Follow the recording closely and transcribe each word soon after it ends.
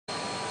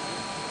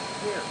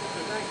Here,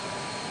 thank you.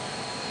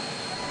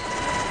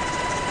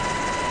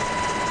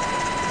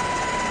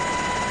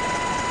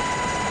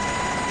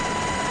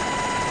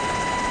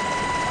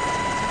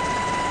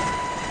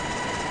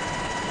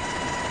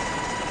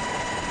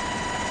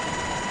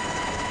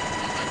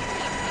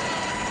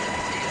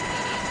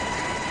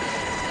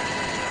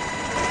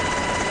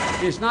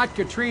 It's not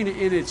Katrina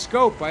in its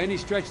scope by any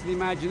stretch of the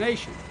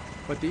imagination,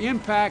 but the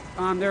impact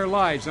on their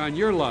lives, on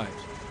your lives,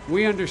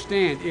 we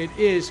understand it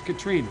is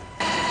Katrina.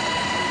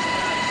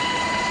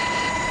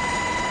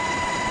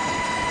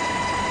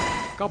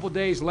 A couple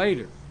days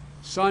later,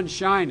 sun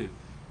shining,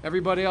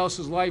 everybody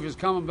else's life is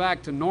coming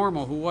back to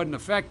normal who wasn't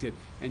affected,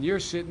 and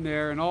you're sitting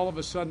there and all of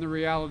a sudden the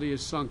reality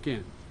is sunk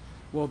in.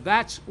 Well,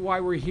 that's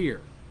why we're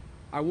here.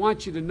 I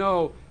want you to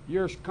know,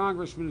 your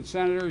congressmen and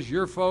senators,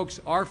 your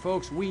folks, our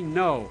folks, we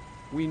know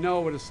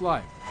what it's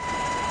like.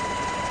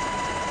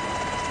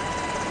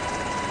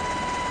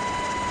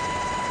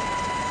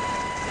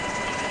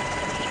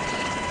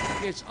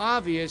 It's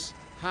obvious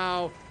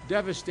how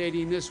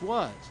devastating this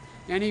was.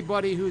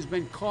 Anybody who's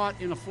been caught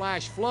in a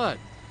flash flood,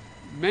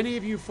 many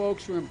of you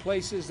folks are in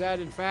places that,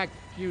 in fact,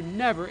 you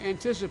never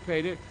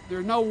anticipated.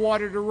 There's no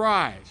water to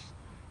rise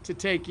to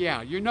take you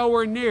out. You're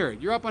nowhere near it.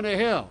 You're up on a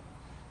hill.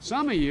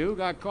 Some of you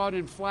got caught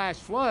in flash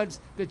floods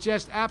that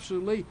just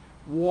absolutely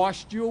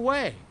washed you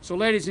away. So,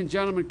 ladies and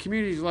gentlemen,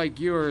 communities like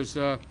yours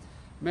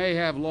may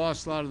have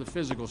lost a lot of the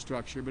physical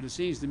structure, but it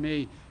seems to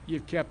me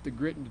you've kept the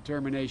grit and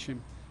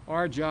determination.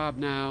 Our job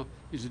now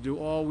is to do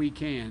all we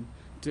can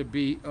to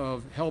be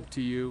of help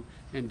to you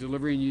and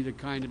delivering you the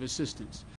kind of assistance